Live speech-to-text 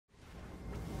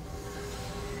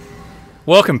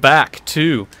Welcome back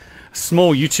to a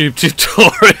small YouTube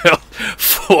tutorial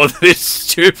for this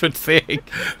stupid thing.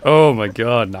 Oh my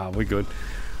god, nah, we're good.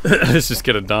 Let's just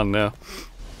get it done now.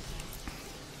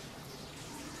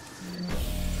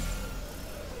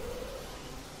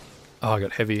 Oh, I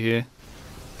got heavy here.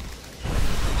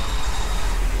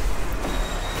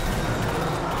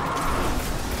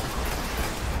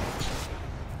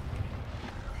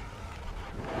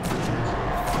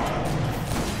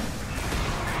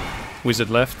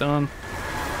 Wizard left on.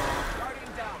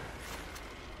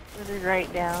 Wizard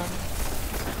right down.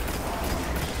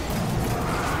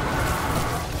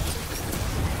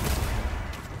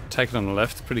 Take it on the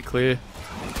left, pretty clear.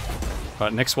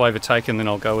 Right, next wave of taken, then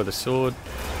I'll go with a sword.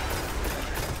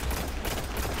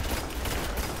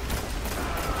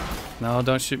 No,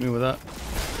 don't shoot me with that.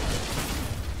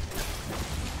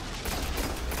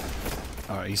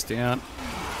 Alright, he's down.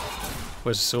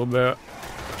 Where's the sword bearer?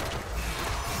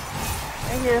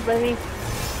 Right here, buddy.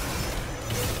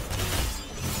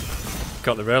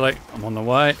 Got the relic. I'm on the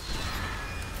way.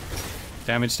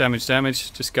 Damage, damage,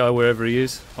 damage. Just go wherever he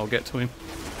is. I'll get to him.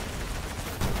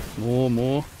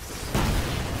 More.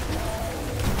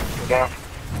 Down.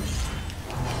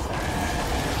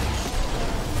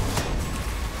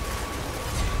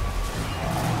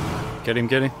 Get him,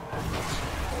 get him.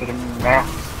 Hit him now.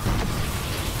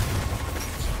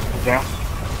 He's down.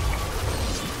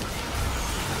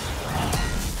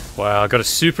 Wow, I got a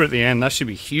super at the end. That should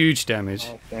be huge damage.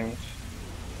 Nice damage.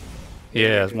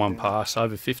 Yeah, it's one pass.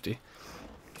 Over 50.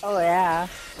 Oh yeah.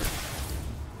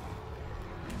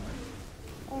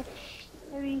 Oh,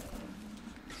 maybe.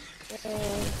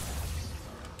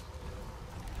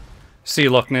 See you,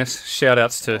 Loch Ness. Shout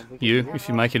outs to you if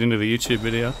you make it into the YouTube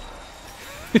video.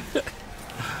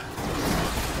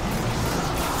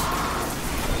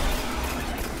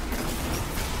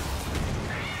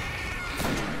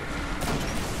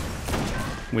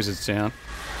 Wizard's down.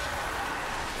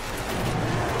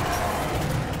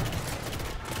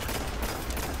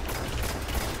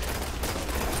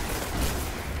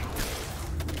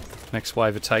 Next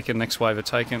wave of taken, next wave of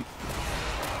taken.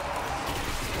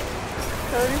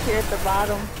 Cody's here at the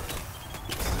bottom.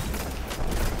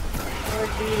 Sword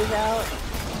beat is out.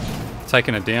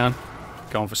 Taking it down.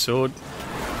 Going for sword.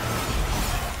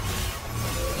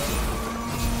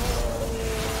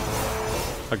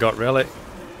 I got relic.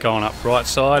 Going up right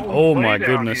side. Oh my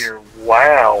goodness. Here.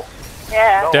 Wow.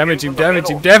 Yeah. No. Damage him, damage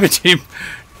him, damage him.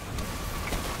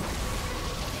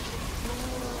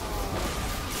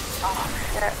 Oh,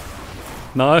 shit.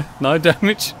 No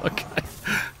damage. Okay.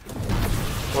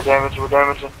 We're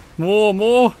damaging.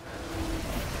 More.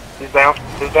 He's down.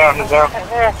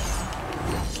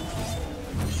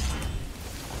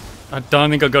 I don't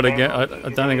think I got again. I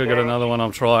don't think I got another one.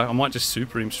 I'll try. I might just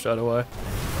super him straight away.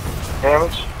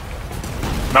 Damage.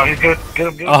 No, he's good.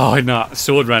 Get him. Oh no,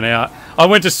 sword ran out. I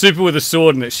went to super with a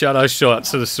sword and it shadow shot,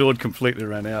 so the sword completely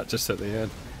ran out just at the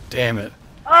end. Damn it.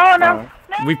 Oh no.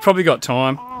 We've probably got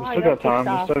time. Oh, We still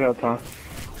got time.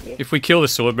 If we kill the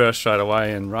sword bearer straight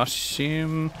away and rush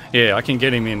him, yeah, I can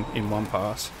get him in one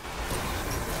pass.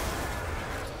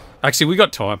 Actually, we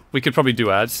got time. We could probably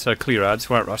do ads, so clear ads.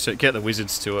 Won't rush it. Get the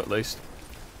wizards to at least.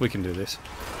 We can do this.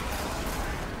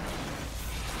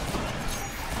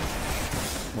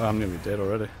 Wow, I'm nearly dead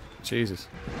already. Jesus.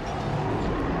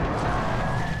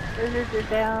 Wizards are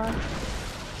down.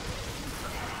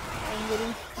 I'm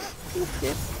getting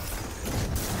stupid.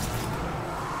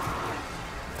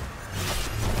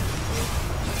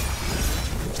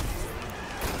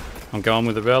 I'm going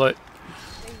with the relic.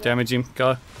 Damage him.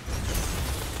 Go.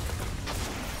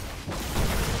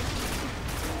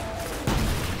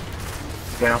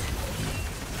 Down.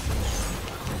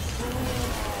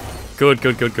 Good.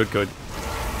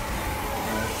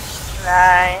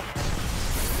 Nice.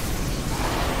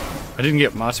 I didn't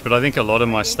get much, but I think a lot of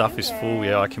my stuff is full.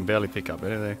 Yeah, I can barely pick up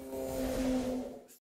anything.